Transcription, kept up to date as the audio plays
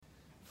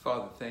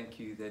Father, thank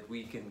you that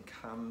we can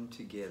come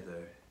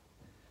together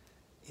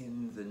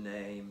in the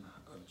name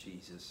of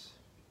Jesus.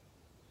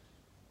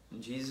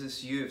 And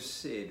Jesus, you have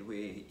said,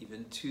 where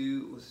even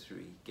two or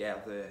three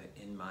gather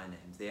in my name,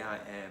 there I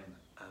am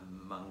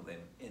among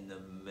them, in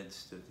the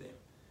midst of them.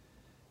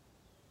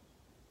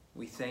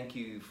 We thank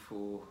you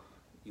for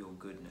your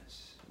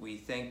goodness. We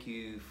thank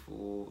you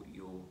for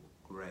your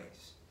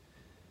grace.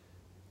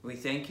 We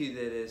thank you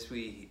that as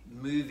we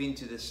move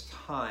into this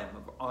time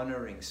of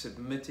honoring,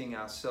 submitting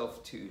ourselves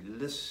to,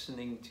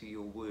 listening to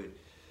your word,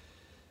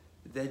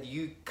 that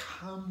you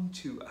come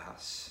to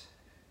us,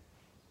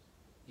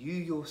 you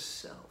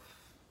yourself,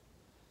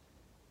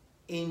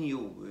 in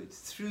your word,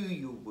 through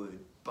your word,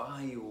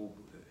 by your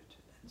word.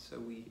 And so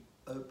we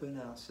open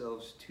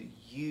ourselves to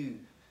you,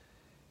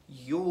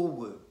 your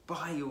word,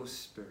 by your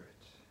Spirit.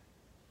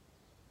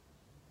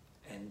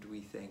 And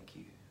we thank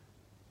you.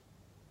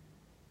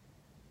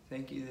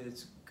 Thank you that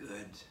it's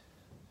good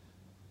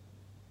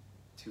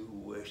to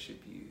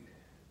worship you,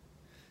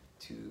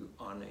 to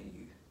honor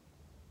you.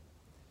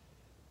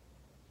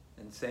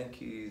 And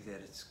thank you that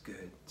it's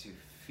good to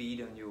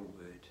feed on your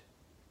word.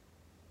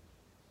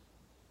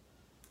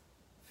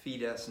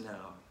 Feed us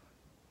now.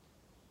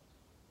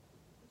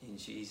 In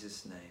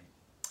Jesus' name,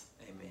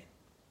 amen.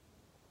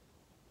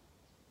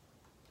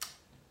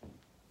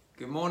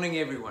 Good morning,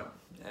 everyone,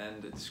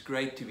 and it's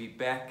great to be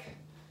back.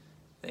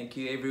 Thank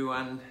you,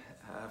 everyone,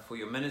 for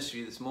your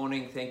ministry this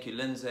morning. Thank you,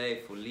 Lindsay,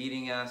 for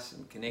leading us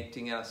and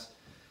connecting us.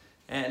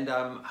 And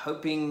I'm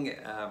hoping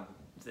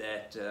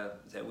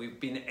that we've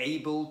been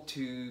able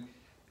to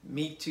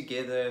meet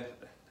together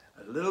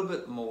a little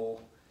bit more,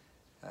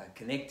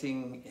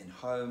 connecting in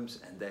homes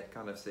and that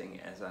kind of thing,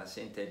 as I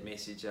sent that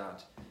message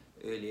out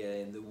earlier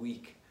in the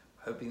week.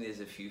 Hoping there's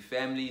a few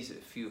families, a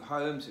few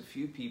homes, a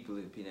few people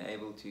who've been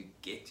able to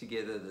get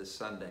together this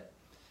Sunday.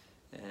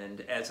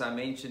 And as I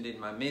mentioned in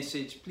my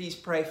message, please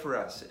pray for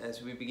us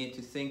as we begin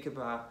to think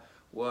about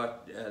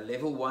what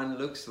level 1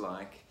 looks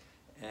like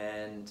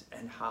and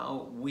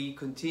how we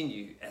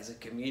continue as a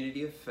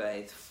community of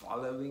faith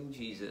following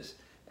Jesus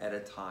at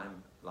a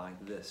time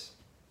like this.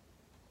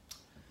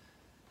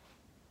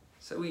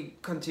 So we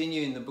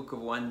continue in the book of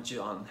 1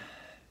 John.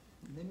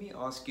 Let me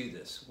ask you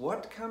this.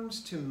 What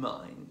comes to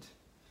mind?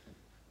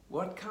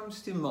 What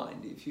comes to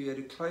mind if you had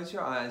to close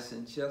your eyes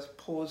and just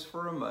pause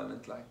for a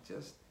moment, like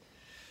just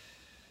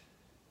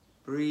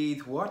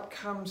breathe? What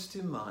comes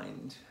to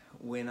mind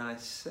when I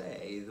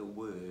say the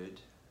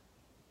word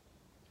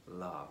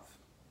love?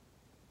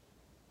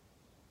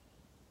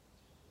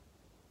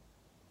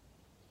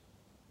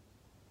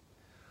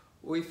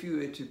 Or if you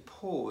were to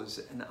pause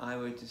and I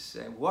were to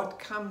say, what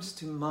comes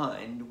to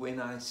mind when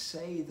I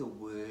say the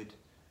word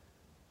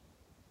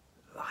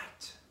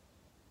light?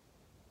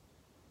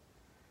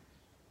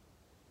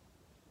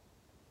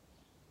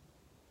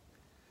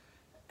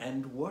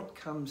 And what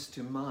comes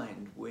to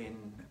mind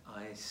when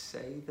I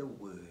say the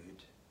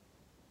word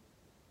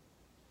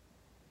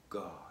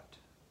God?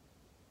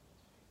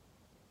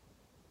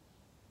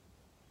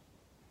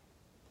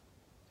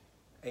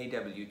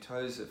 A.W.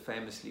 Tozer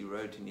famously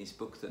wrote in his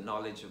book, The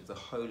Knowledge of the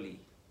Holy,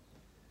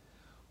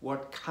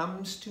 what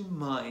comes to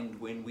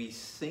mind when we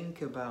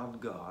think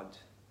about God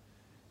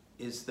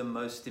is the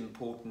most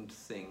important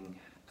thing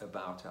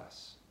about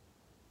us.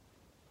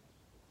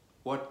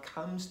 What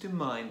comes to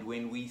mind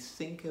when we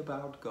think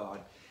about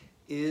God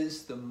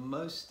is the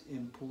most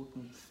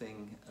important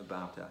thing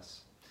about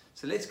us.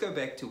 So let's go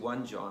back to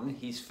 1 John,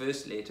 his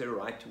first letter,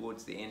 right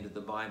towards the end of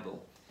the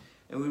Bible.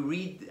 And we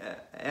read,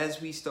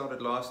 as we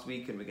started last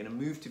week, and we're going to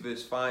move to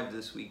verse 5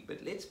 this week, but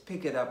let's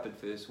pick it up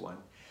at verse 1.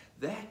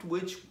 That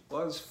which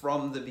was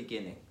from the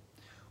beginning,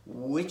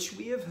 which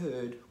we have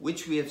heard,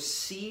 which we have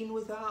seen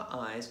with our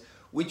eyes,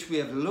 which we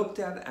have looked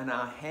at and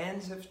our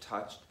hands have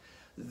touched,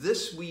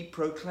 this we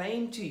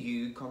proclaim to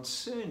you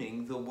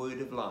concerning the word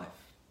of life.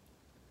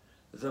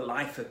 The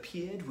life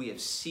appeared, we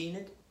have seen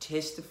it,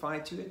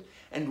 testified to it,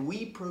 and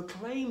we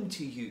proclaim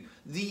to you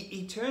the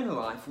eternal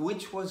life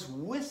which was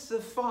with the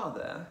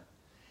Father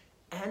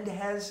and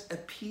has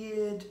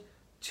appeared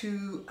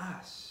to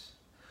us.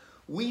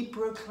 We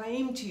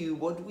proclaim to you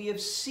what we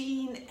have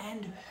seen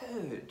and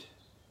heard,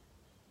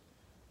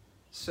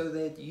 so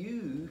that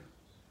you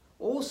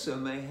also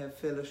may have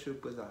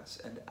fellowship with us.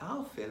 And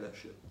our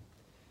fellowship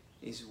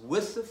is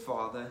with the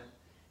Father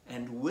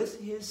and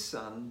with his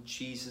Son,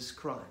 Jesus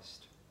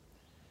Christ.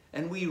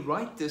 And we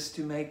write this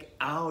to make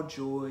our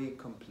joy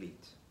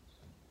complete.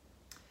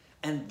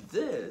 And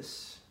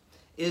this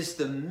is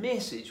the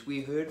message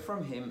we heard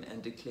from him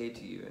and declared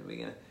to you. And we're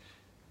going to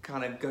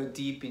kind of go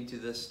deep into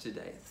this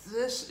today.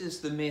 This is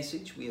the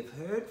message we have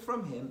heard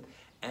from him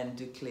and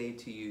declared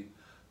to you.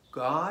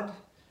 God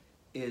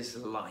is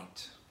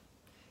light.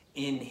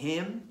 In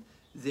him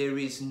there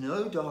is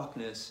no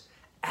darkness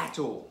at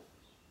all.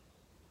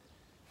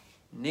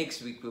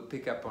 Next week we'll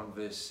pick up on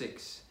verse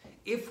 6.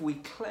 If we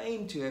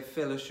claim to have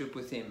fellowship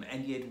with him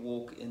and yet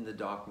walk in the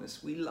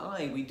darkness, we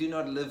lie, we do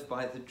not live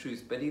by the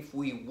truth. But if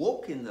we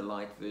walk in the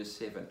light, verse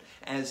 7,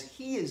 as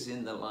he is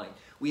in the light,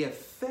 we have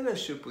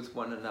fellowship with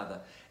one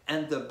another,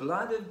 And the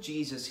blood of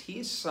Jesus,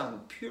 his Son,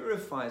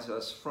 purifies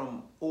us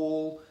from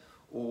all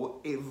or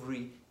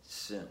every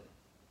sin.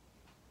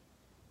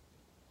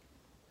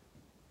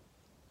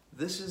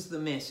 This is the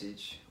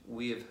message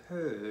we have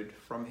heard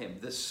from him.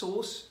 The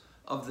source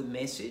of the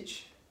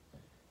message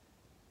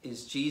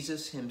is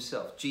Jesus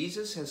himself.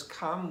 Jesus has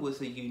come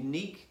with a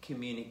unique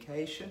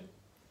communication,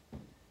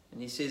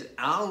 and he says,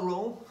 our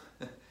role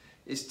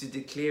is to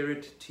declare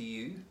it to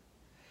you.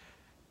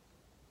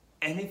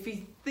 And if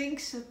he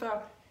thinks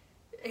about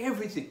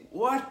everything,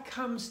 what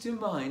comes to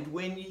mind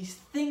when he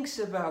thinks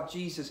about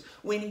Jesus,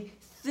 when he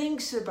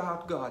thinks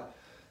about God?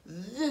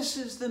 This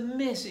is the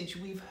message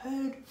we've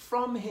heard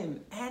from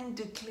him and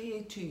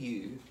declare to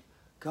you.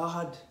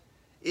 God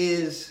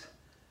is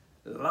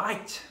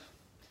light.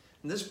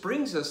 And this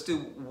brings us to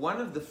one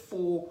of the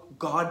 4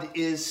 God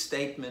is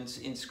statements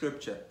in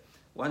Scripture.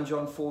 1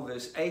 John 4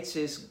 verse 8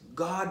 says,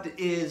 God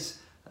is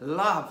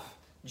love.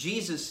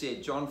 Jesus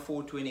said, John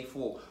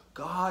 4:24,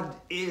 God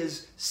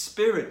is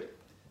spirit.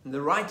 And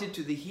the writer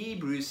to the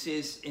Hebrews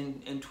says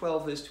in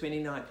 12 verse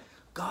 29,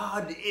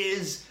 God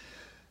is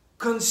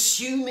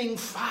consuming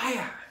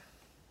fire.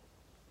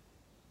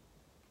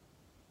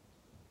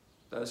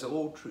 Those are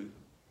all true.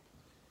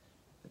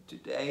 But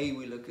today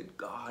we look at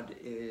God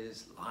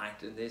is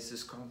light, and there's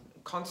this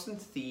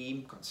consistent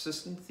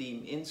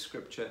theme in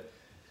Scripture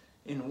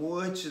in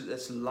which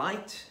this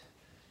light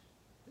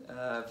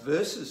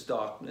versus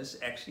darkness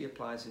actually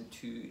applies in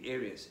 2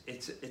 areas.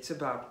 It's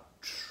about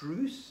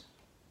truth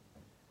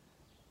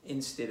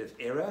instead of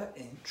error,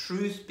 and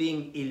truth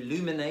being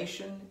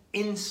illumination,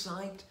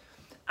 insight,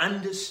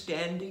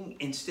 understanding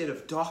instead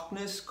of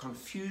darkness,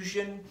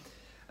 confusion,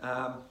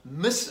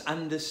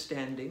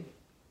 misunderstanding.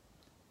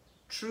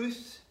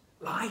 Truth,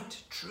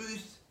 light,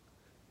 truth,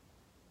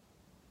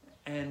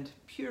 and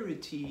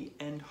purity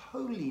and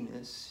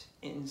holiness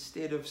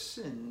instead of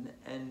sin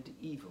and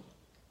evil.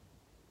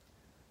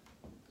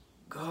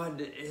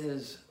 God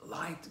is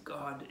light,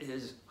 God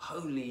is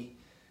holy,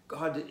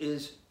 God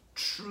is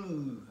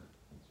true.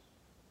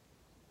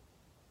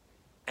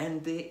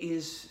 And there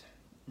is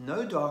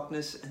no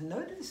darkness. And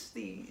notice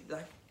the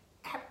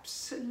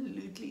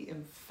absolutely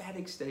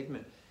emphatic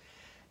statement,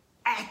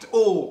 at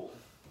all.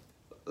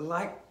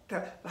 Like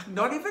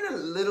not even a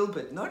little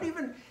bit, not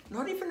even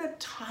a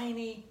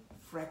tiny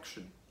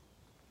fraction.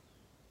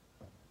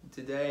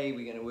 Today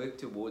we're going to work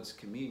towards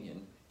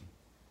communion.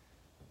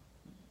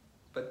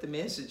 But the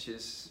message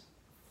is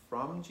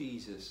from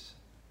Jesus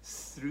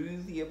through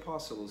the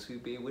apostles who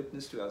bear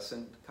witness to us.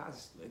 And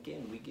guys,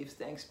 again, we give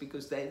thanks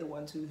because they're the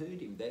ones who heard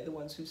him. They're the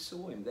ones who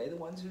saw him. They're the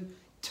ones who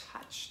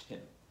touched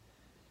him.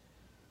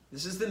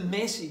 This is the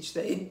message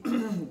they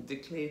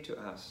declare to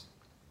us.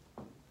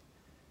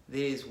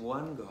 There's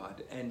one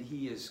God, and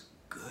he is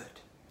good,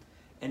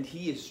 and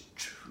he is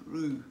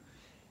true,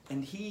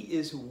 and he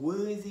is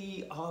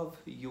worthy of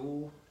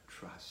your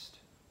trust.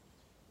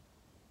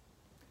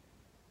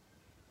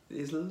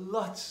 There's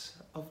lots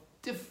of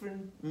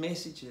different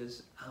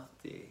messages out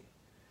there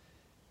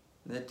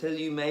that tell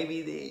you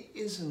maybe there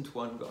isn't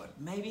one God.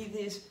 Maybe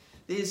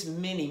there's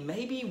many.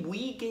 Maybe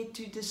we get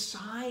to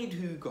decide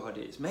who God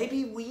is.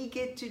 Maybe we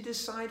get to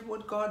decide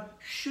what God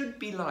should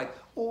be like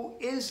or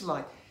is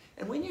like.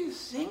 And when you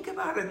think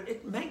about it,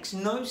 it makes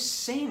no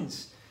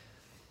sense.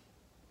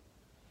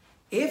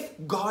 If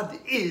God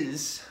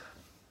is,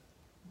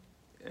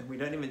 and we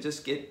don't even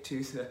just get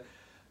to the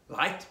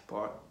light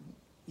part,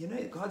 you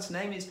know, God's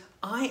name is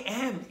I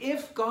am.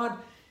 If God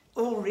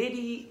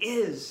already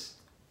is,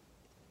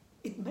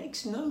 it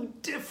makes no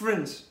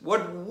difference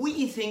what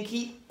we think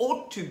he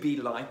ought to be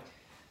like.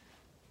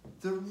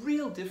 The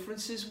real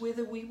difference is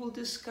whether we will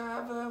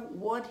discover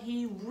what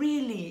he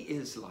really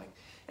is like.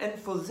 And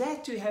for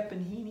that to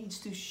happen, he needs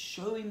to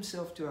show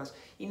himself to us.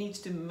 He needs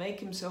to make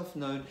himself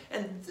known.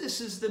 And this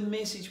is the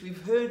message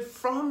we've heard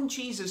from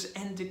Jesus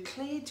and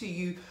declare to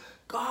you,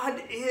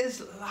 God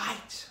is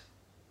light.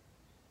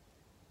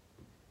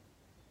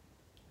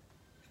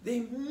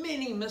 There are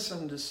many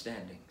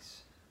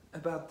misunderstandings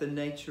about the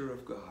nature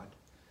of God.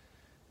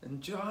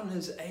 And John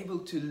is able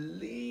to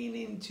lean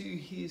into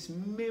his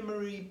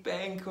memory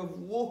bank of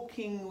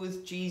walking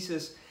with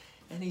Jesus.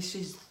 And he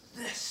says,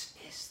 this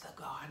is the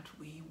God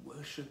we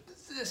worship.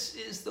 This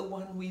is the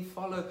one we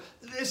follow.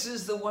 This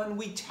is the one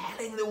we're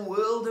telling the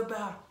world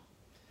about.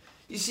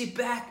 You see,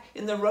 back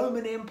in the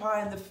Roman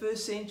Empire in the 1st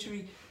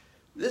century,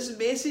 this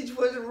message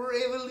was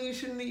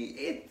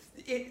revolutionary.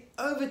 It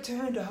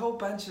overturned a whole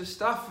bunch of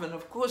stuff. And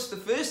of course, the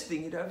first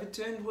thing it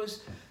overturned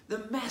was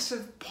the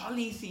massive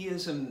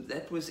polytheism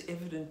that was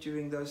evident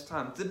during those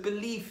times. The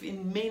belief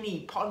in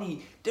many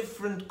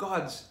different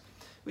gods,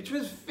 which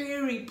was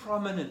very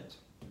prominent.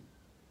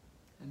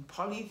 And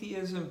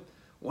polytheism,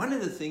 one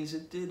of the things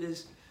it did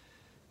is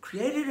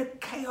created a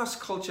chaos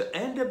culture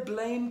and a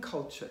blame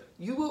culture.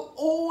 You were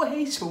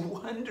always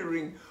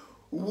wondering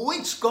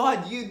which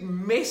God you'd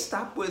messed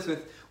up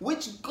with,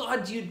 which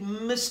God you'd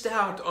missed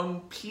out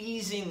on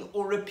pleasing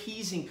or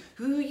appeasing,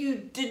 who you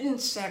didn't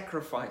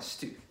sacrifice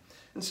to,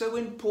 And so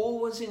when Paul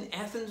was in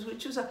Athens,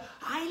 which was a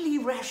highly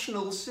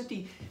rational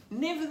city,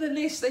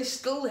 nevertheless they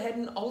still had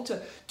an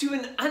altar to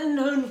an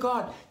unknown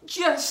God,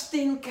 just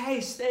in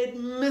case they had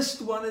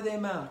missed one of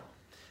them out.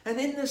 And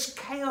in this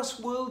chaos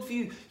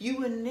worldview,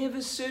 you were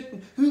never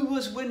certain who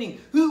was winning,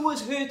 who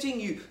was hurting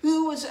you,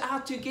 who was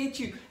out to get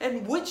you,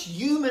 and which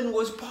human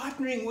was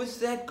partnering with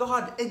that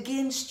God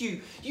against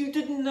you. You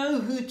didn't know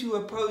who to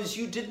oppose.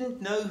 You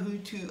didn't know who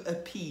to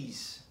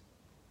appease.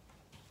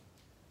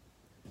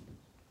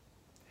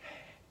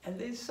 And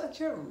there's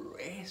such a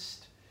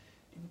rest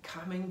in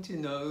coming to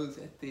know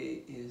that there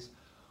is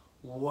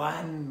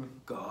one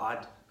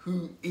God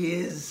who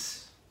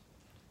is.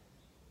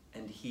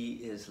 And he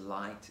is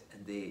light,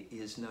 and there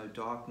is no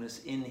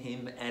darkness in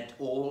him at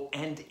all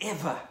and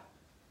ever.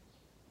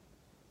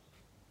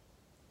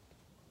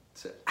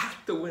 So out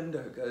the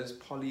window goes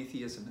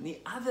polytheism. And the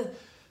other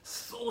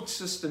thought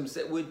systems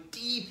that were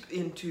deep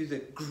into the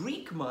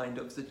Greek mind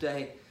of the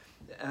day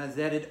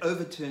that it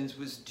overturns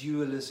was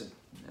dualism.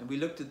 And we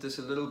looked at this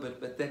a little bit,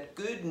 but that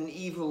good and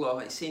evil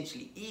are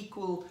essentially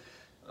equal,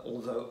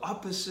 although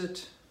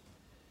opposite.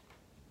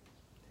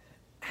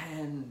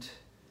 And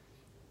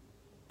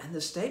the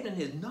statement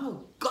is,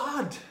 no,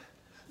 God,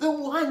 the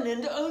one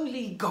and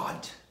only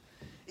God,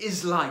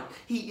 is light.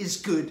 He is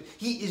good.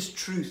 He is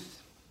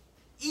truth.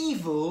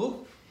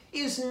 Evil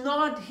is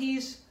not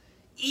his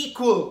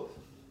equal.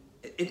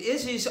 It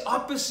is his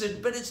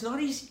opposite, but it's not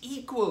his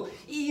equal.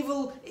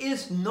 Evil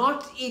is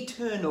not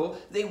eternal.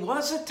 There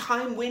was a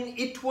time when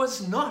it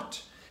was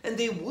not, and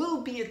there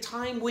will be a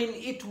time when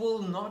it will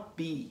not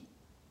be.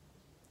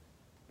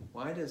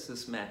 Why does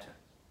this matter?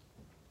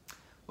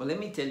 Well, let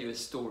me tell you a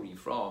story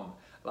from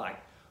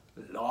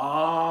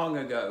long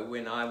ago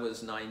when I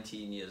was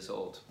 19 years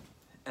old.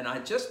 And I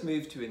just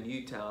moved to a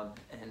new town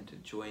and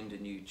joined a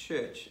new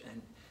church.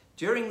 And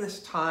during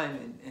this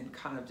time and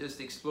kind of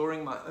just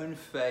exploring my own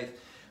faith,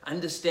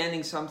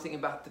 understanding something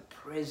about the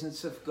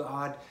presence of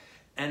God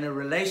and a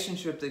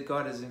relationship that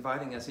God is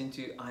inviting us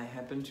into, I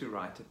happened to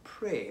write a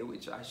prayer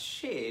which I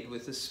shared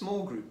with a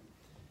small group.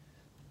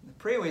 The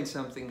prayer went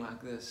something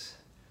like this: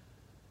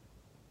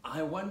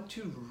 I want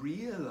to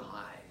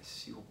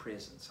realize your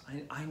presence.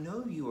 I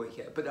know you are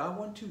here, but I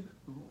want to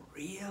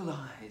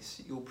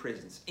realize your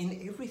presence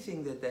in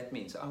everything that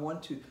means. I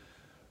want to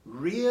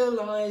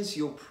realize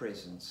your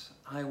presence.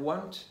 I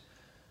want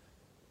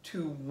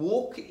to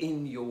walk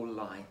in your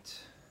light.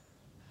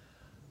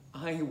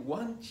 I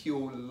want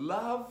your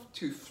love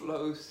to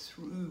flow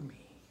through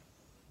me.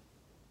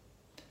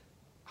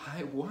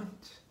 I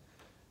want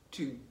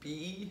to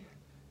be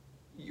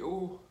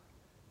your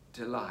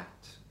delight.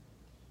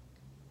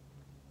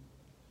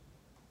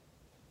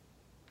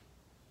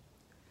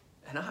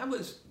 And I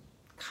was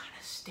kind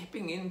of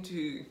stepping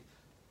into,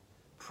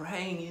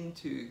 praying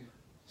into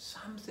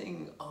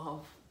something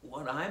of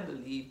what I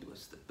believed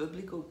was the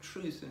biblical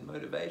truth and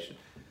motivation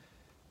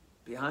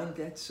behind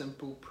that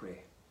simple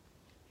prayer.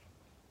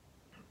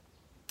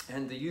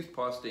 And the youth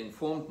pastor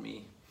informed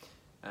me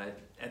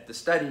at the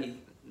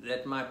study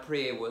that my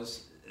prayer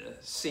was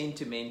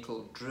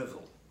sentimental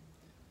drivel.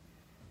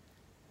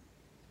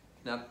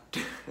 Now,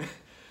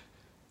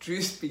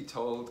 truth be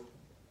told,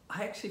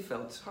 I actually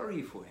felt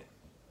sorry for him.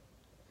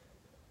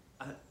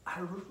 I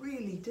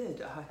really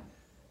did.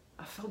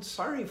 I felt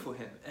sorry for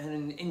him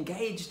and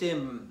engaged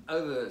him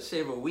over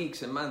several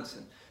weeks and months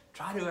and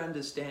tried to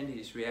understand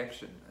his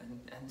reaction.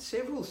 And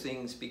several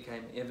things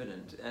became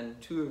evident, and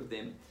two of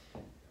them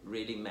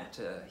really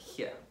matter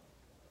here.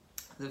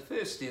 The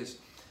first is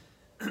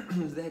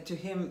that to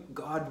him,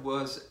 God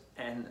was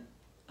an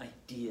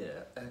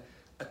idea,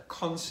 a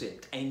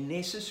concept, a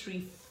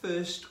necessary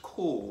first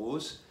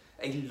cause,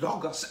 a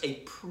logos, a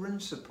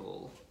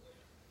principle,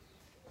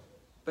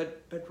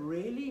 but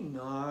really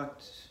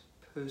not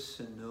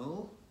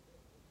personal,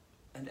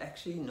 and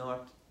actually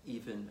not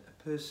even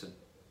a person.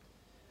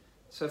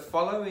 So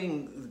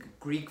following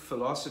Greek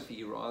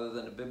philosophy rather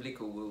than a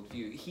biblical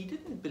worldview, he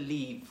didn't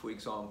believe, for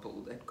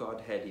example, that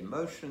God had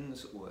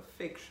emotions or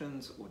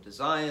affections or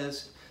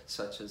desires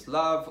such as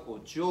love or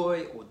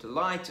joy or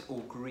delight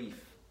or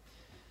grief.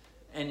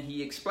 And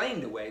he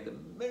explained away the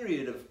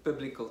myriad of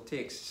biblical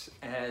texts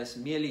as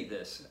merely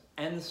this: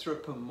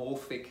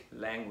 anthropomorphic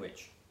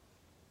language.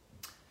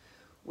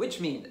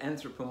 Which means,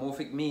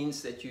 anthropomorphic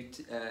means that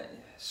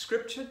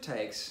Scripture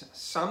takes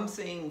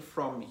something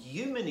from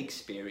human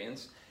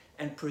experience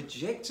and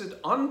projects it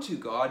onto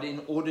God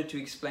in order to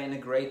explain a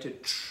greater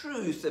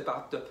truth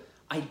about the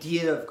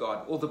idea of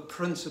God or the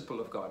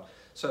principle of God.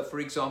 So, for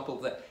example,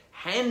 the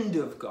hand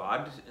of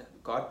God,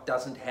 God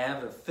doesn't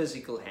have a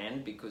physical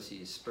hand because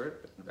he is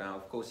spirit. But now,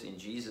 of course, in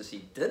Jesus,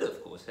 he did,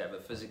 of course, have a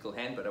physical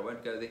hand, but I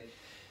won't go there.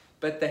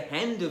 But the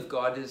hand of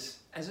God is,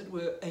 as it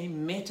were, a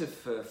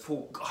metaphor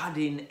for God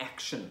in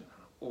action,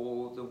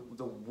 or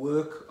the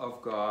work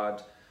of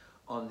God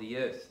on the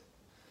earth.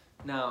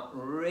 Now,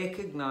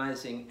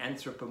 recognizing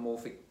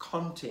anthropomorphic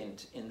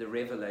content in the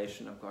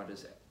revelation of God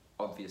is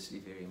obviously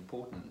very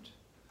important.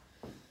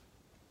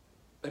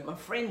 But my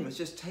friend was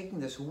just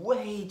taking this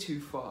way too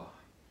far.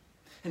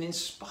 And in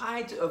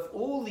spite of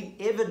all the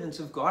evidence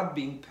of God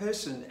being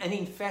person, and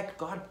in fact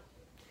God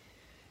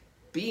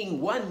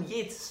being one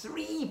yet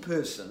three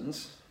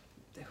persons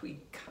that we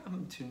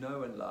come to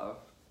know and love,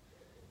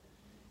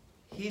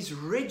 his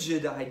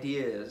rigid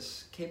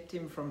ideas kept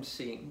him from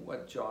seeing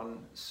what John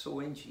saw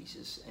in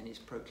Jesus and is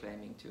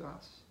proclaiming to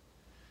us.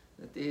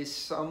 That there's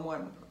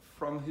someone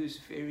from whose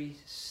very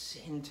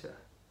center,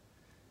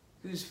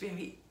 whose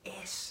very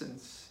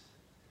essence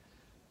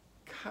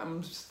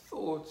comes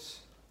thoughts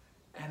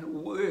and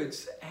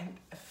words and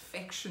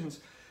affections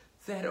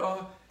that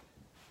are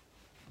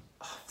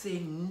of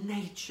their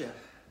nature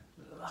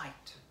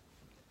light.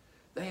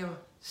 They are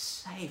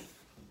safe.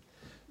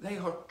 They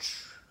are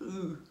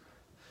true.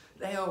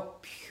 They are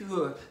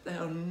pure. They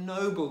are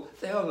noble.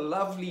 They are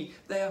lovely.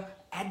 They are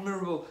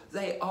admirable.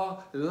 They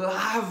are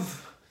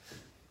love.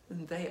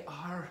 And they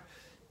are,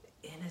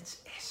 in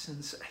its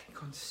essence, a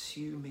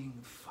consuming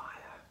fire.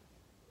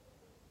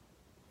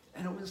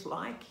 And it was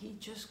like he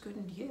just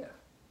couldn't hear.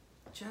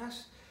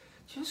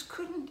 Just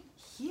couldn't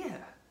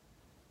hear.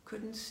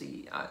 Couldn't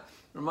see.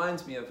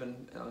 Reminds me of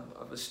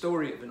a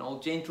story of an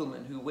old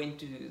gentleman who went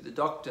to the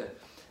doctor,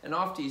 and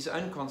after his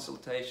own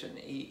consultation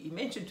he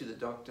mentioned to the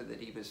doctor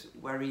that he was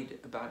worried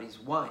about his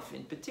wife,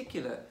 in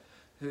particular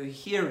her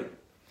hearing,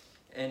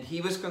 and he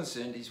was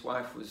concerned his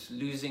wife was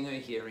losing her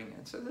hearing.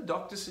 And so the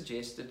doctor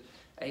suggested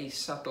a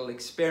subtle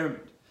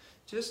experiment.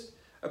 Just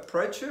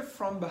approach her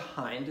from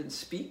behind and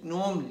speak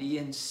normally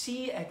and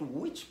see at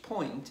which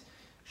point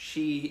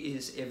she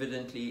is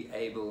evidently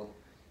able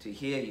to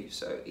hear you.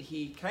 So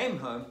he came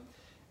home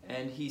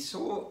and he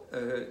saw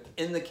her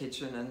in the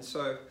kitchen, and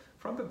so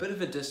from a bit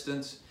of a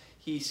distance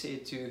he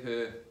said to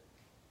her,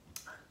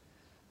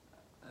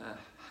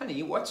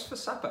 honey, what's for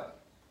supper?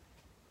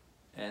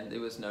 And there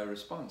was no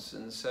response.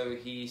 And so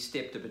he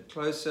stepped a bit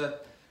closer,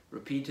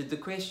 repeated the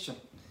question,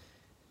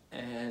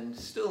 and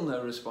still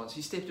no response.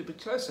 He stepped a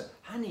bit closer,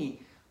 honey,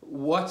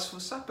 what's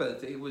for supper?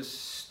 There was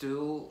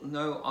still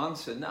no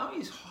answer. Now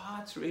his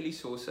heart's really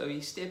sore, so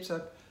he steps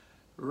up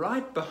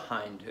right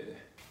behind her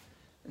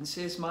and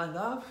says, my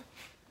love,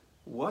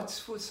 what's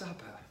for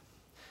supper?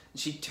 And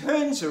she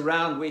turns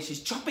around where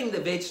she's chopping the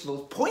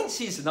vegetables, points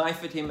his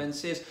knife at him and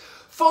says,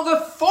 for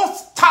the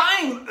 4th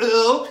time,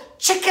 Earl,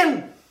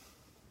 chicken!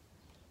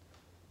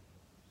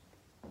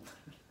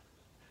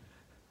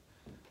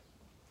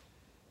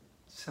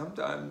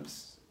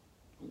 Sometimes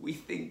we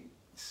think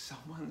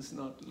someone's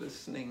not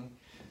listening,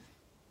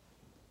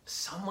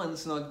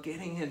 someone's not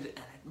getting it, and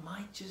it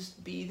might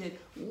just be that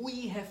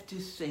we have to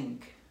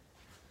think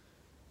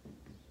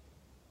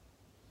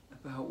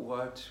about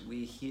what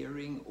we're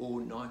hearing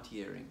or not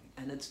hearing.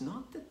 And it's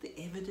not that the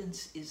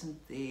evidence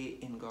isn't there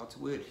in God's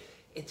word.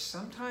 It's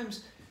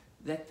sometimes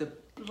that the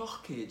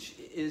blockage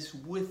is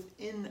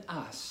within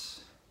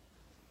us.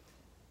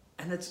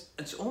 And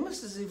it's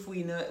almost as if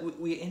we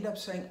end up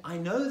saying, I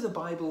know the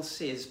Bible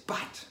says,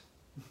 but.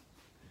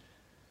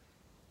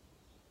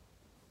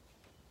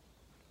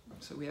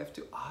 So we have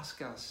to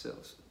ask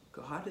ourselves,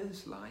 God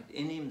is light,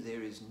 in him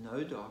there is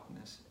no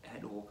darkness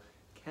at all.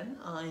 Can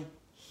I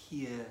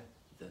hear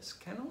this?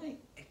 Can I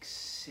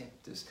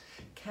accept this?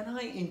 Can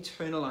I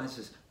internalize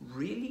this?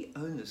 Really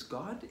own this?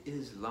 God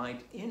is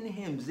light, in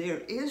him there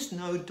is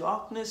no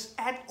darkness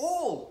at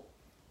all.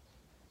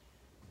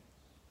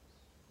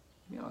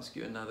 Let me ask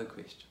you another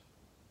question.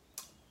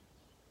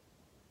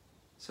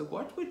 So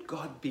what would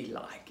God be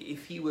like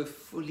if he were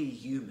fully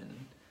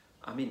human?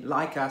 I mean,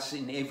 like us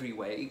in every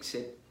way,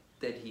 except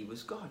that he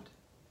was God.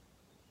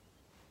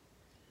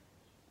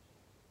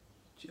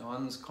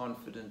 John's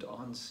confident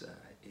answer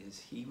is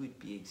he would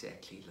be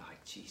exactly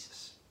like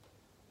Jesus.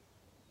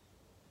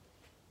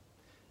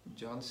 And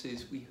John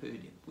says, we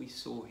heard him, we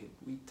saw him,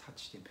 we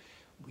touched him,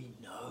 we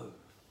know.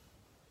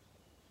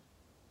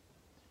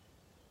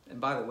 And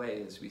by the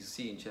way, as we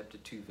see in chapter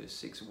 2, verse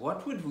 6,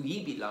 what would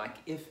we be like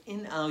if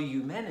in our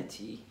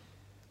humanity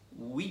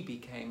we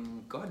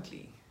became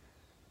godly?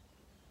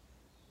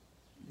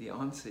 The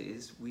answer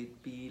is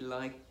we'd be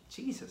like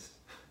Jesus.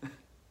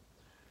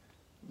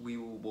 We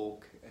will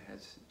walk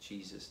as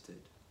Jesus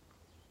did.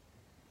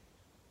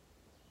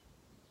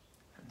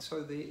 And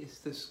so there is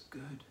this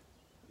good,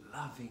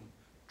 loving,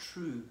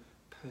 true,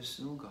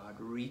 personal God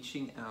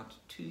reaching out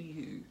to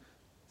you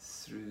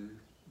through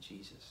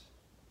Jesus.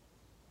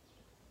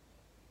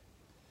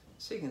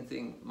 Second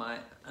thing, my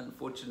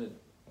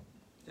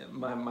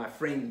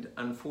friend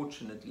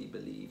unfortunately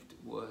believed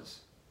was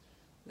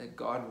that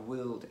God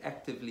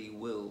actively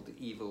willed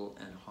evil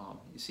and harm.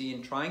 You see,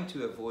 in trying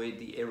to avoid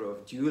the error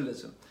of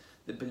dualism,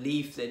 the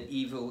belief that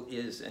evil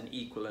is an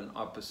equal and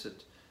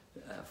opposite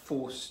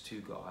force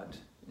to God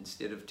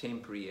instead of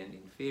temporary and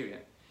inferior,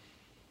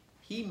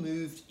 he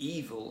moved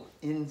evil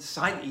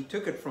inside. He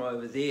took it from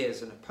over there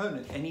as an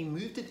opponent and he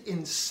moved it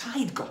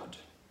inside God.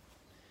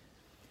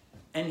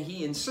 And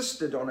he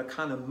insisted on a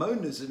kind of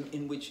monism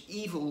in which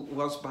evil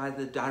was by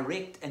the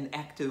direct and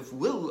active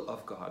will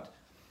of God.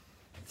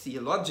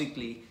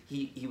 Theologically,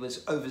 he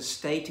was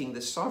overstating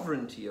the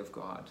sovereignty of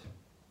God.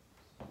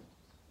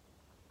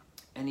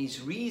 And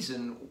his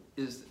reason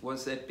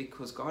was that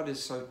because God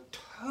is so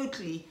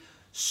totally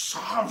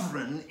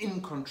sovereign, in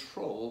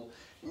control,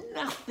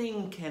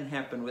 nothing can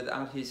happen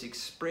without his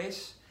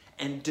express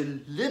and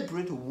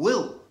deliberate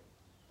will.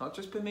 Not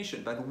just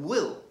permission, but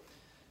will.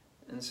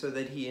 And so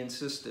that he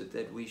insisted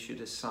that we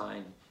should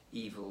assign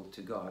evil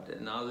to God.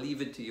 And I'll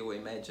leave it to your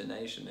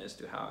imagination as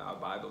to how our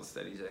Bible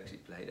studies actually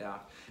played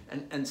out.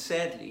 And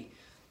sadly,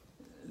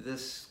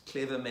 this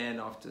clever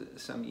man, after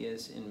some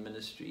years in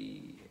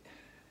ministry,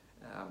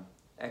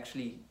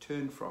 actually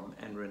turned from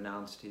and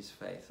renounced his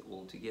faith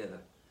altogether.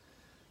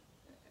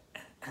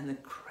 And the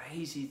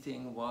crazy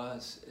thing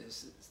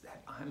is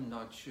that I'm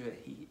not sure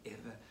he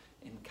ever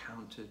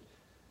encountered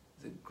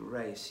the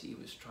grace he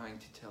was trying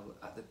to tell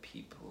other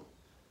people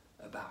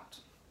about.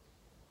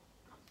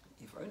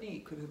 If only he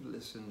could have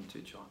listened to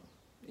John.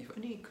 If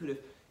only he could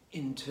have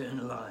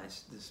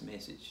internalized this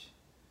message.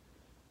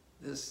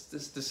 This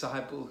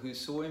disciple who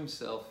saw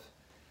himself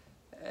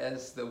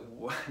as the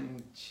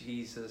one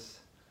Jesus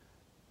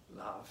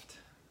loved.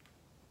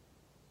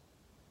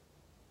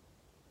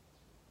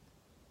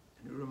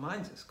 And it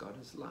reminds us God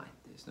is light.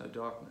 There's no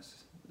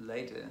darkness.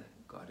 Later,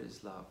 God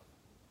is love.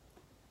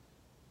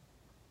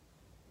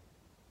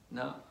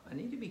 Now, I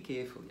need to be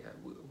careful here.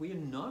 We're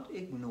not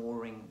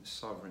ignoring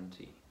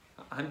sovereignty.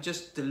 I'm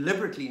just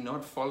deliberately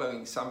not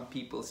following some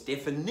people's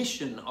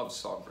definition of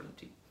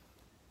sovereignty.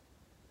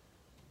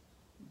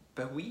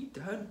 But we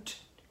don't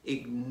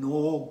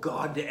ignore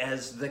God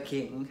as the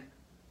King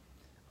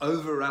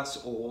over us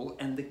all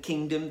and the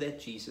kingdom that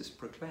Jesus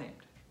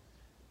proclaimed.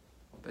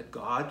 But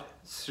God,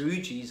 through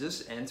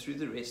Jesus and through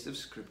the rest of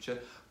Scripture,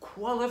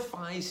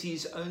 qualifies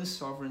his own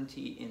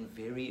sovereignty in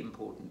very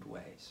important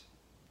ways.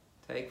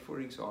 Take, for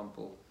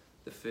example,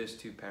 the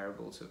first two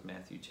parables of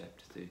Matthew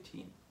chapter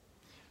 13.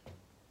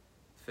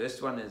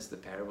 First one is the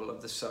parable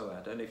of the sower.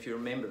 I don't know if you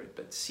remember it,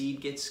 but seed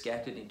gets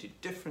scattered into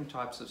different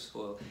types of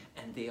soil,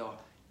 and there are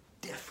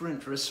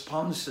different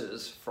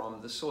responses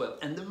from the soil.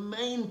 And the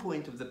main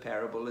point of the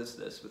parable is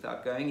this,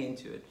 without going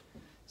into it,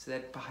 is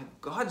that by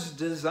God's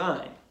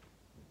design,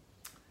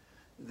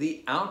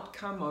 the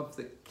outcome of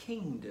the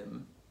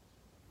kingdom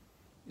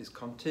is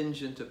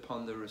contingent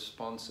upon the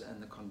response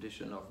and the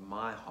condition of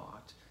my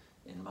heart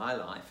in my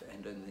life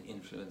and in the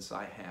influence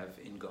I have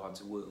in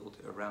God's world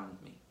around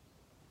me.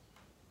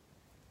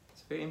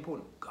 It's very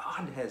important.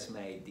 God has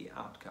made the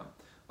outcome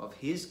of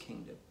his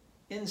kingdom,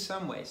 in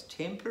some ways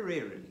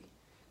temporarily,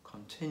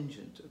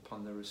 contingent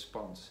upon the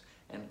response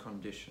and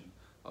condition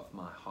of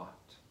my heart.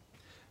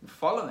 And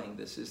following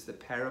this is the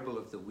parable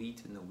of the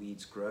wheat and the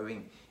weeds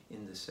growing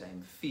in the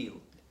same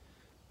field,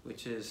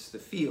 which is the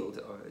field,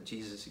 or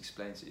Jesus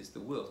explains, is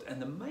the world.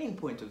 And the main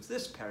point of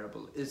this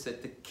parable is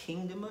that the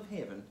kingdom of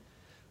heaven,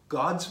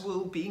 God's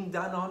will being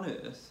done on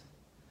earth,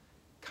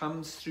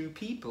 comes through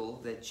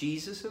people that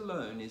Jesus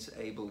alone is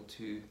able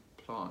to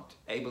plant,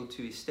 able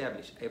to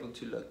establish, able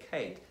to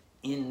locate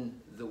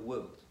in the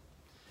world.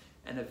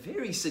 And a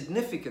very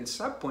significant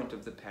subpoint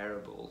of the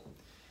parable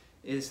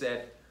is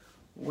that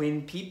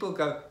when people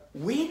go,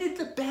 where did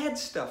the bad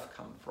stuff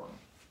come from?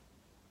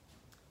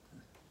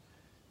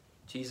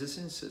 Jesus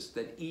insists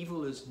that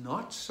evil is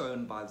not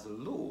sown by the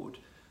Lord,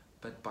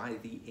 but by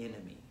the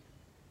enemy.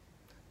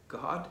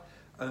 God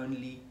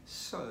only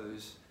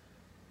sows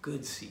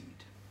good seed.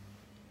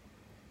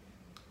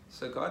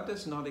 So God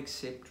does not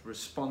accept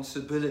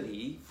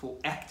responsibility for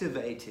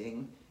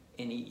activating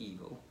any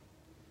evil.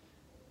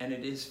 And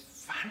it is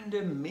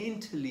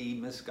fundamentally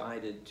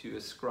misguided to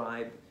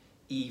ascribe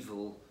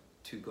evil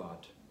to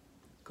God.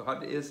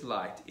 God is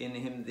light. In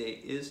him there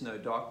is no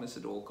darkness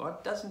at all.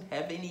 God doesn't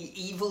have any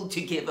evil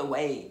to give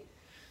away.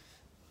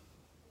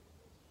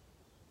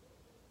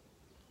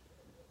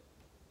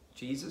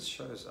 Jesus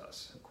shows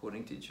us,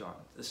 according to John,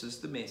 this is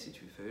the message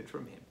we've heard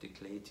from him,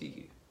 declare to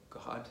you,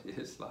 God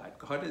is light.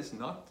 God is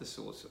not the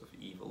source of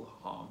evil,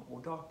 harm, or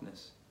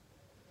darkness.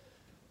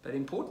 But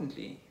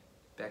importantly,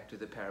 back to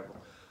the parable,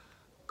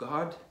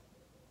 God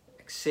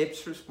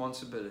accepts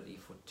responsibility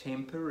for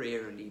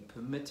temporarily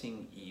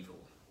permitting evil.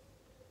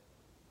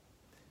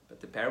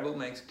 But the parable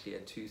makes clear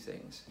two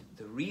things.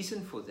 The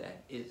reason for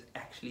that is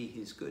actually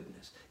his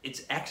goodness.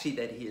 It's actually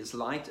that he is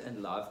light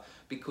and love,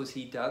 because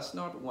he does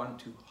not want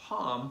to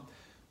harm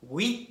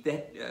wheat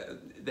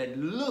that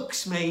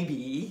looks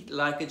maybe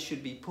like it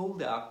should be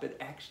pulled out, but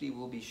actually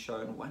will be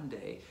shown one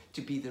day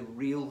to be the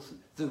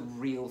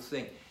real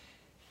thing.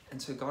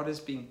 And so God is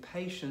being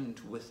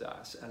patient with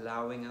us,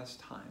 allowing us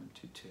time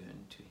to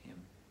turn to him.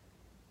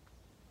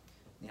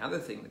 The other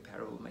thing the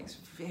parable makes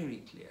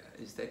very clear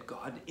is that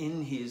God,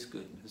 in his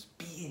goodness,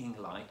 being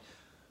light,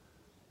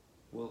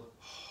 will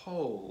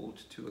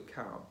hold to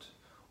account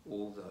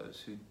all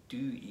those who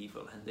do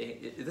evil. And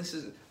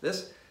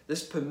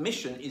this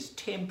permission is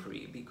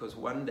temporary, because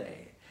one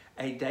day,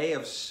 a day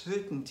of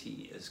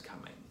certainty is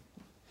coming.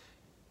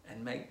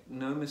 And make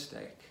no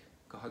mistake,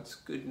 God's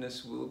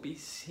goodness will be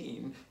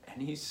seen,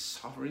 and his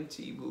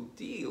sovereignty will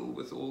deal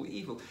with all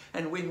evil.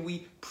 And when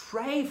we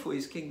pray for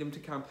his kingdom to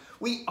come,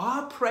 we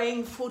are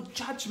praying for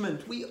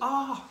judgment.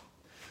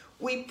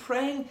 We're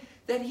praying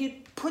that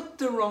he'd put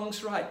the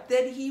wrongs right,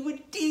 that he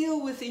would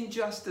deal with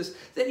injustice,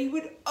 that he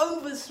would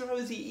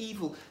overthrow the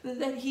evil,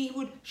 and that he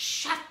would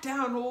shut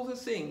down all the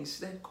things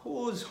that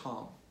cause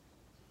harm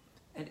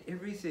and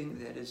everything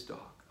that is dark.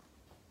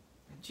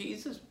 And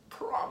Jesus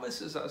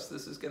promises us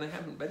this is going to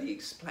happen, but he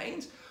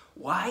explains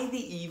why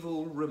the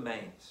evil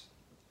remains.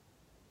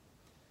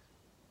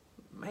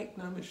 Make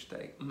no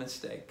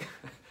mistake.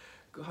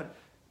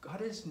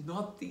 God is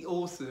not the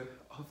author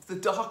of the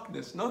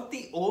darkness, not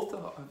the author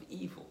of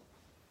evil.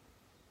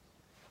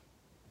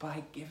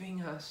 By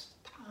giving us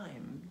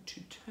time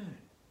to turn.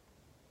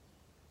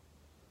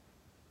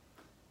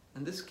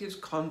 And this gives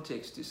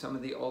context to some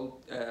of the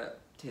Old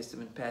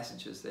Testament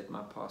passages that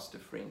my pastor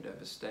friend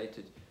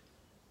overstated,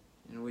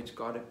 in which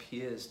God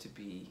appears to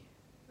be,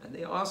 and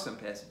there are some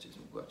passages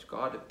in which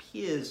God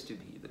appears to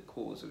be the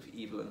cause of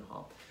evil and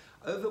harm.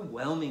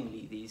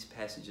 Overwhelmingly, these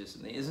passages,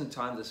 and there isn't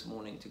time this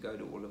morning to go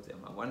to all of them,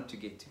 I want to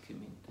get to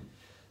communion,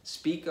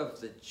 speak of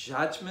the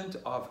judgment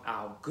of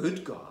our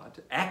good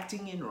God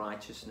acting in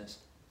righteousness,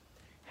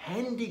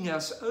 handing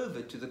us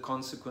over to the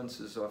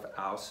consequences of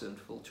our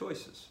sinful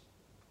choices.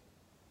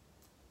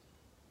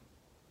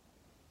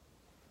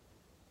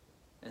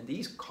 And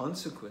these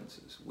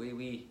consequences, where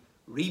we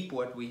reap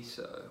what we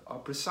sow, are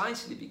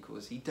precisely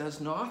because he does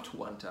not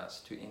want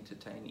us to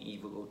entertain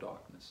evil or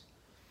darkness.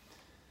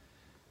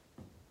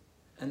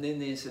 And then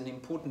there's an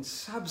important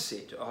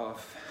subset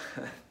of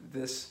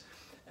this,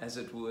 as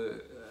it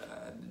were,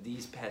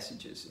 these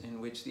passages in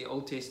which the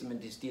Old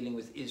Testament is dealing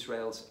with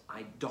Israel's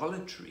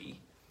idolatry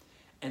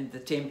and the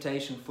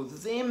temptation for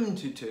them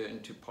to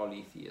turn to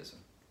polytheism.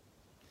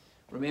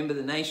 Remember,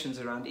 the nations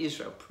around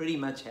Israel pretty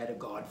much had a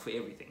god for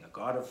everything. A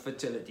god of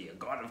fertility, a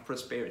god of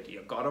prosperity,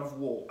 a god of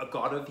war, a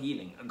god of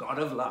healing, a god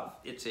of love,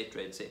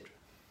 etc., etc.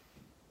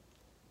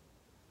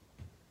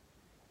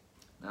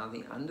 Now,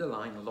 the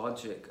underlying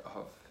logic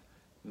of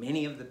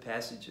many of the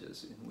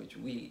passages in which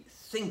we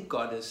think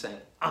God is saying,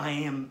 I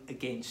am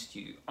against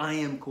you, I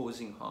am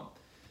causing harm,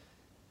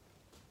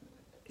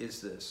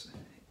 is this.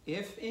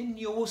 If in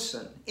your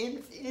sin,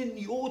 if in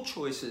your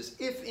choices,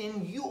 if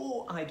in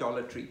your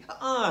idolatry,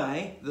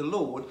 I, the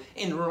Lord,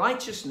 in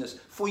righteousness,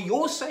 for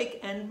your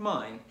sake and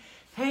mine,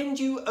 hand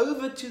you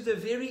over to the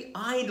very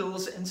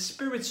idols and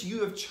spirits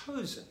you have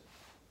chosen,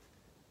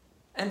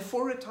 and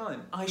for a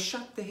time I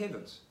shut the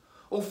heavens,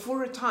 or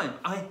for a time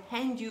I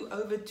hand you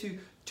over to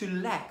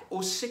lack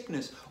or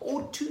sickness,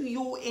 or to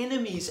your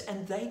enemies,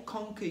 and they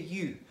conquer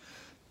you,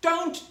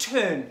 don't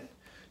turn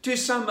to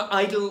some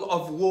idol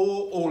of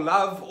war or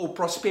love or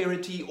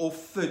prosperity or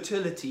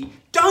fertility.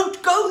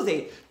 Don't go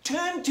there.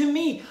 Turn to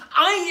me.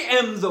 I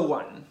am the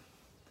one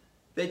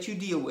that you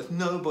deal with,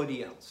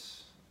 nobody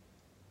else.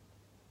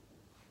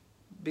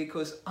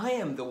 Because I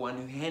am the one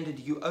who handed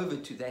you over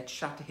to that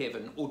shut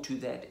heaven or to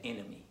that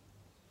enemy.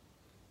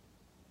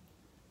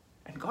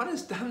 And God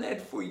has done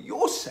that for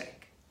your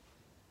sake.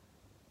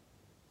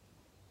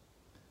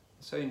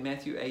 So in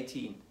Matthew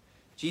 18,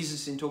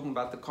 Jesus, in talking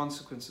about the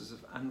consequences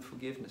of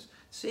unforgiveness,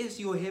 says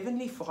your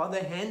heavenly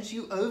Father hands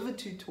you over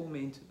to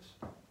tormentors.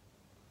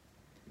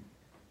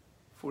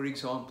 For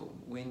example,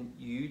 when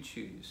you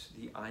choose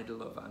the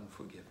idol of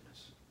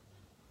unforgiveness,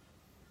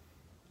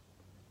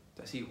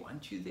 does he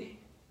want you there?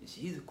 Is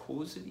he the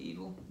cause of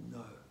evil?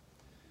 No.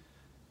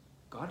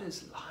 God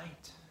is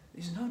light.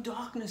 There's no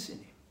darkness in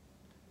him.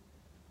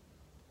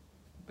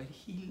 But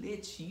he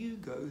lets you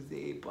go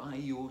there by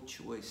your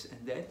choice.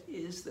 And that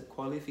is the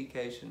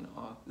qualification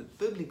of the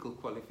biblical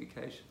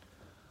qualification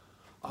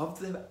of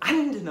the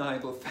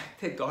undeniable fact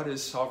that God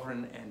is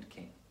sovereign and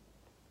king.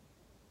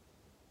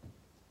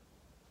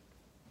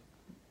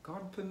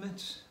 God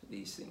permits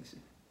these things,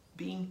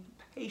 being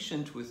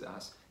patient with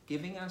us,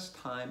 giving us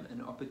time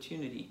and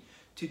opportunity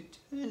to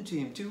turn to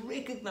him, to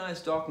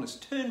recognize darkness,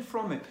 turn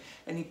from him.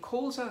 And he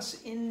calls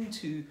us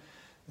into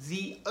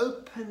the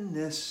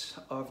openness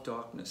of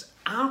darkness,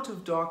 out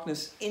of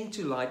darkness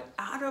into light,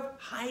 out of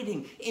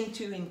hiding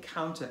into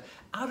encounter,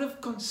 out of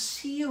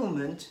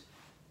concealment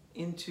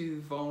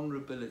into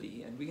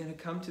vulnerability. And we're going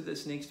to come to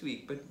this next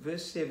week, but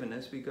verse 7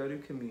 as we go to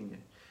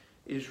communion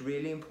is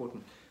really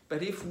important.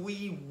 But if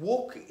we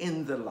walk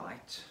in the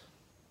light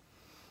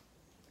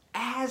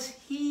as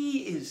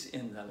he is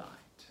in the light,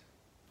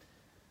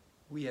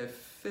 we have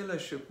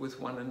fellowship with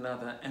one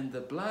another, and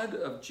the blood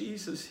of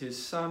Jesus, his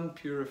Son,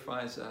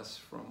 purifies us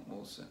from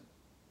all sin.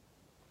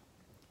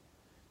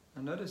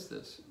 Now notice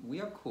this.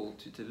 We are called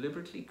to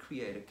deliberately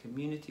create a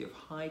community of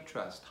high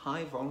trust,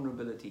 high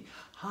vulnerability,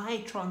 high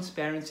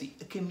transparency,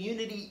 a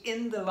community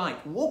in the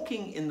light,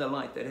 walking in the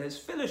light that has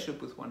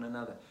fellowship with one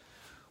another,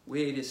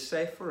 where it is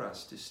safe for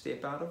us to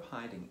step out of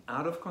hiding,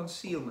 out of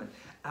concealment,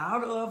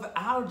 out of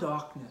our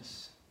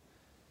darkness,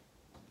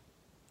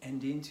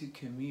 and into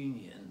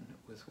communion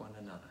with one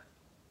another.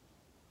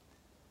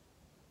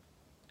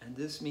 And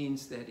this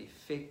means that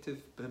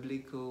effective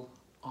biblical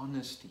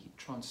honesty,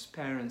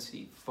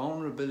 transparency,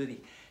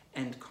 vulnerability,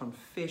 and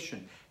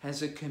confession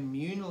has a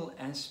communal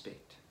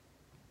aspect.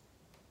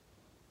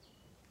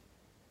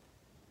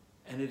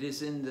 And it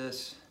is in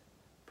this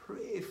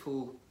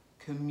prayerful,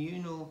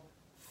 communal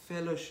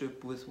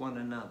fellowship with one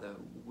another,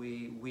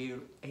 we're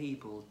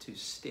able to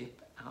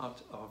step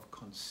out of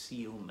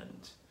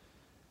concealment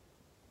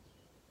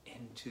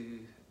into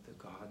the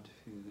God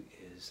who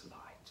is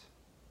light.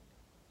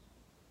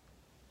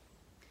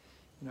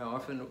 You know,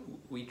 often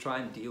we try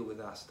and deal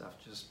with our stuff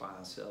just by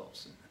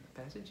ourselves. And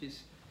the passage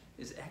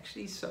is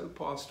actually so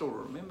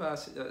pastoral. Remember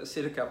I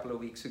said a couple of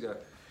weeks ago,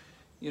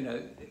 you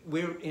know,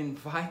 we're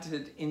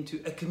invited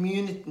into a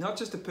community, not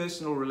just a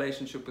personal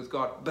relationship with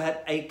God,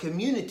 but a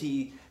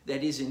community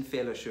that is in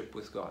fellowship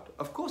with God.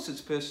 Of course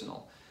it's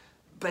personal,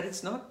 but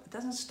it's not, it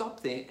doesn't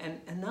stop there.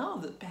 And now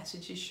the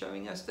passage is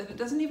showing us that it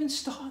doesn't even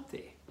start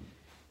there.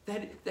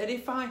 That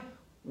if I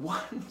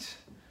want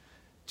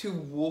to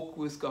walk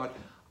with God,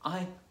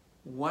 I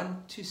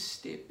want to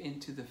step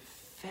into the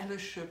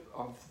fellowship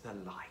of the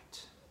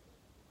light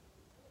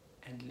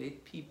and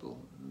let people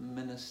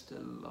minister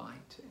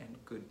light and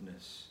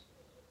goodness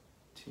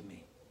to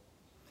me.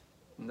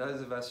 And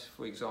those of us,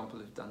 for example,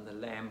 who've done the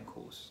LAM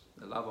course,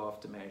 the Love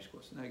After Marriage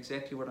course, know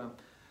exactly what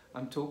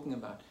I'm talking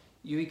about.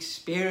 You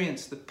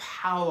experience the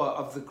power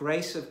of the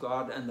grace of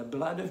God and the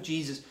blood of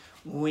Jesus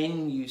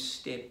when you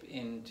step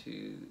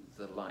into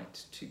the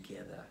light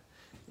together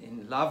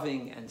in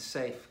loving and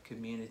safe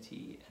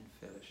community and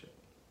fellowship.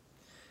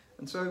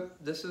 And so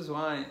this is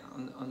why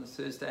on the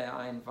Thursday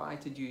I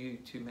invited you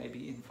to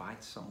maybe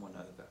invite someone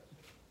over.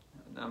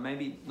 Now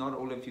maybe not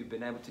all of you have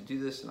been able to do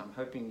this, and I'm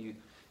hoping you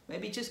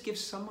maybe just give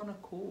someone a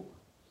call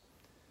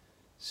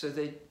so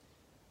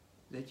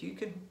that you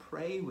can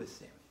pray with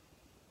them.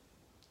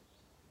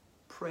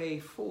 Pray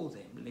for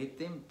them. Let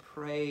them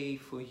pray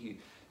for you.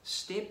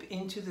 Step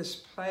into this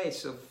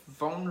place of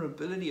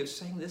vulnerability, of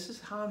saying, this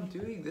is how I'm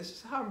doing, this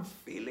is how I'm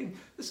feeling,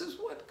 this is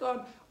what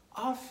God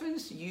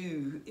offers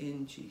you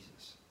in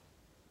Jesus.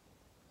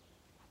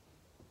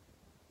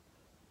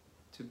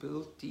 To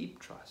build deep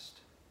trust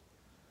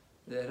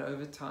that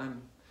over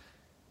time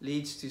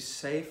leads to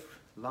safe,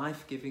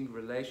 life-giving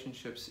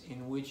relationships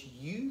in which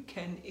you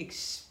can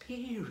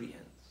experience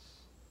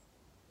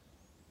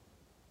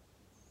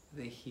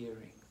the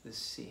hearing, the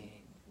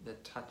seeing, the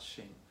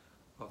touching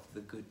of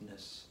the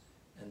goodness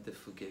and the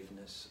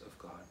forgiveness of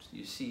God.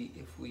 You see,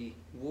 if we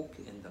walk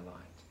in the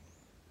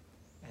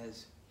light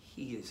as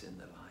He is in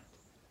the light,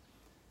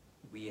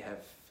 we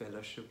have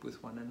fellowship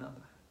with one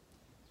another.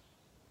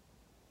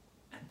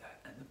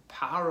 And the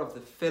power of the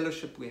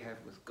fellowship we have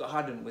with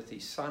God and with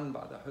His Son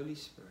by the Holy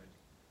Spirit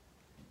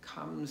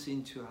comes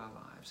into our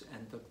lives.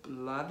 And the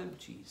blood of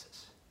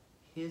Jesus,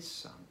 His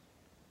Son,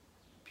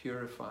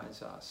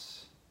 purifies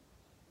us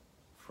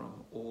from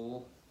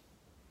all,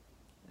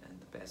 and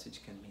the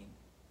passage can mean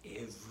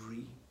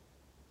every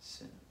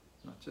sin.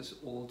 Not just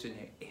all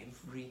generic,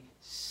 every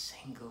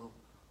single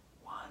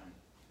one.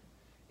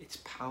 Its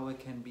power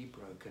can be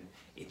broken.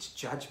 Its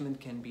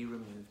judgment can be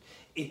removed.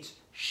 Its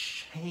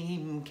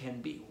shame can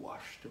be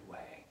washed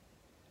away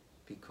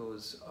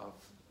because of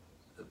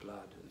the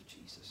blood of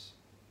Jesus.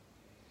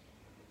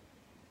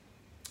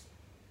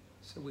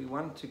 So we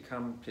want to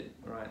come to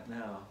right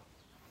now.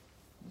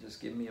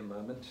 Just give me a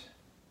moment.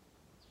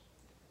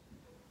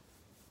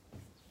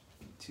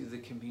 To the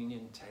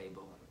communion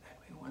table, and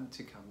we want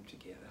to come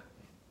together.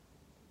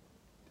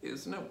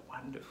 Isn't it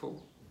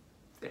wonderful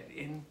that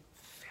in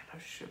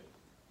fellowship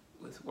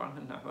with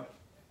one another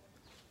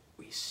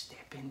we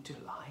step into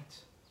light,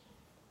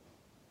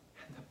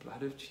 and the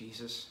blood of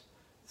Jesus,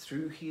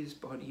 through His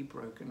body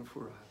broken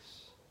for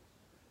us,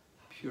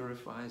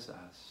 purifies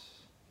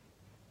us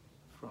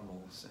from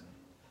all sin.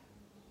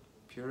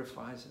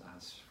 Purifies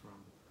us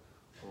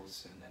from all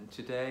sin. And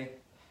today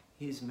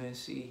His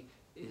mercy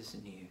is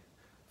new,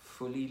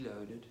 fully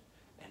loaded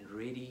and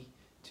ready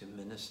to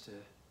minister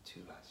to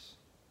us.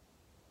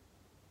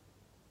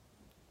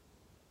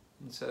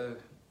 And so,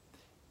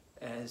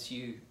 as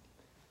you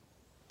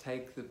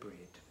take the bread,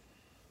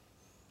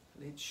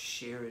 let's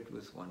share it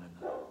with one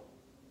another.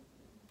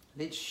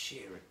 Let's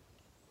share it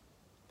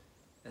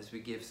as we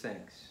give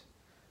thanks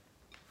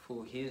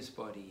for His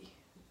body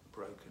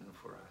broken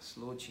for us.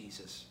 Lord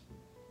Jesus,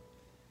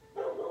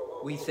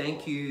 we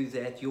thank You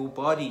that Your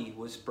body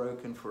was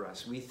broken for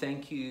us. We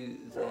thank You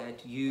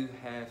that You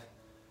have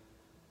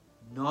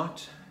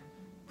not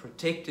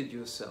protected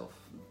Yourself,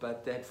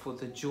 but that for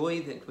the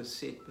joy that was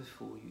set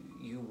before You,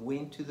 You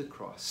went to the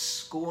cross,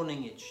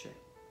 scorning its shame.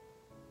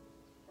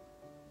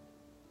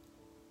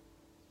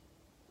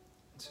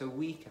 And so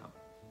we come,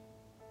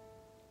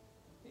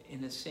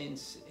 in a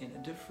sense, in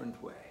a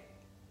different way,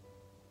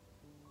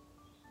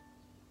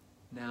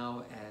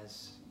 now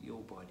as Your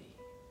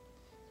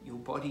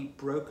body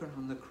broken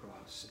on the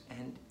cross,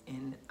 and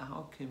in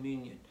our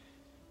communion,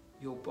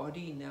 Your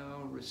body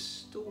now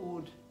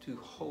restored to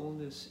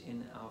wholeness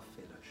in our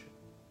fellowship.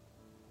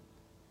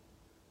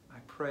 I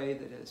pray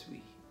that as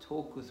we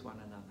talk with one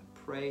another,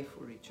 pray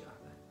for each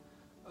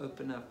other,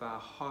 open up our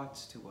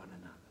hearts to one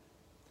another,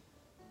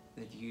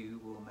 that You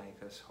will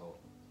make us whole.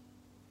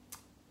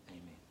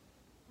 Amen.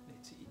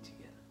 Let's eat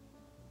together.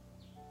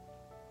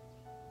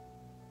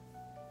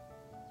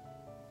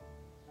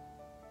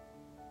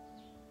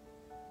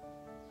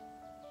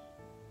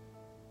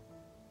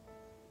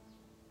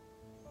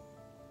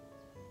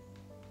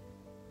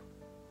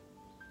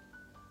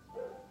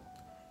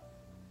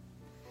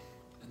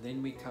 And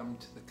then we come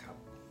to the cup.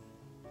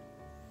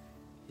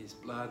 His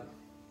blood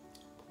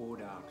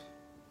poured out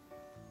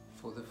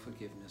for the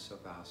forgiveness of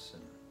our sin.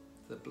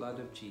 The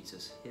blood of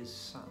Jesus, his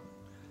Son,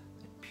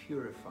 that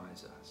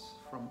purifies us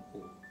from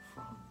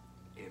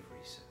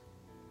every sin.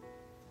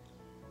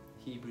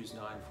 Hebrews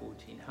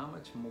 9:14, how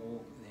much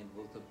more then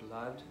will the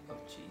blood of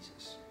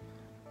Jesus,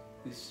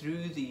 who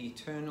through the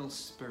eternal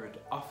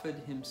Spirit offered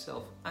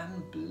himself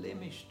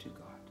unblemished to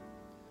God,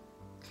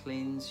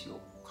 cleanse your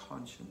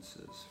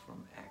consciences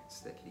from acts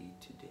that lead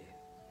to death.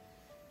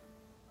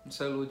 And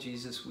so, Lord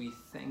Jesus, we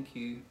thank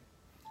you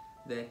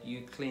that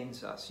you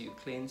cleanse us. You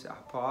cleanse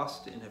our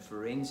past in a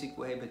forensic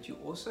way, but you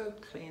also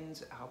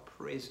cleanse our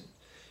present.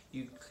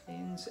 You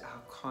cleanse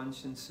our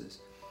consciences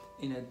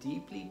in a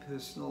deeply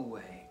personal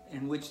way,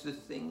 in which the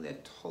thing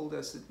that told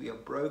us that we are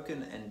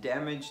broken and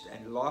damaged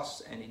and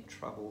lost and in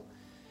trouble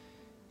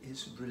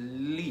is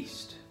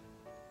released,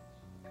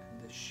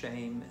 and the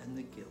shame and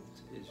the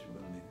guilt is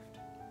removed.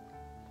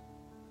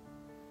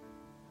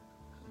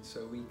 And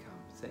so we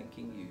come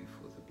thanking you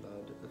for the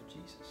blood of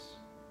Jesus.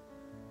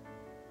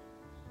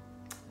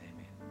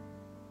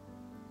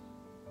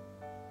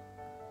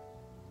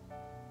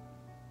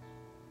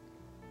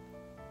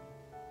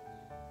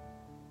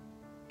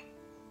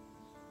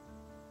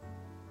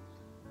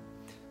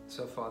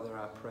 So, Father,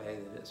 I pray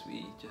that as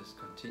we just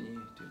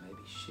continue to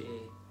maybe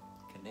share,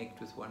 connect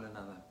with one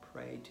another,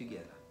 pray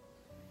together,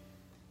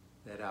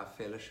 that our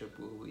fellowship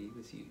will be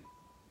with you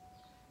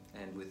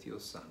and with your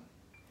Son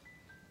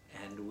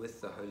and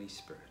with the Holy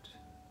Spirit.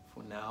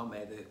 For now,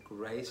 may the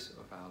grace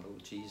of our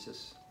Lord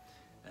Jesus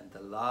and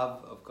the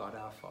love of God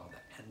our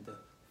Father and the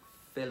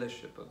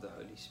fellowship of the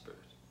Holy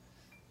Spirit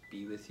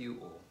be with you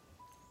all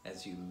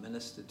as you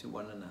minister to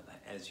one another,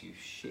 as you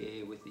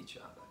share with each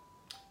other.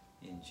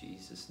 In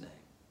Jesus'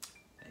 name.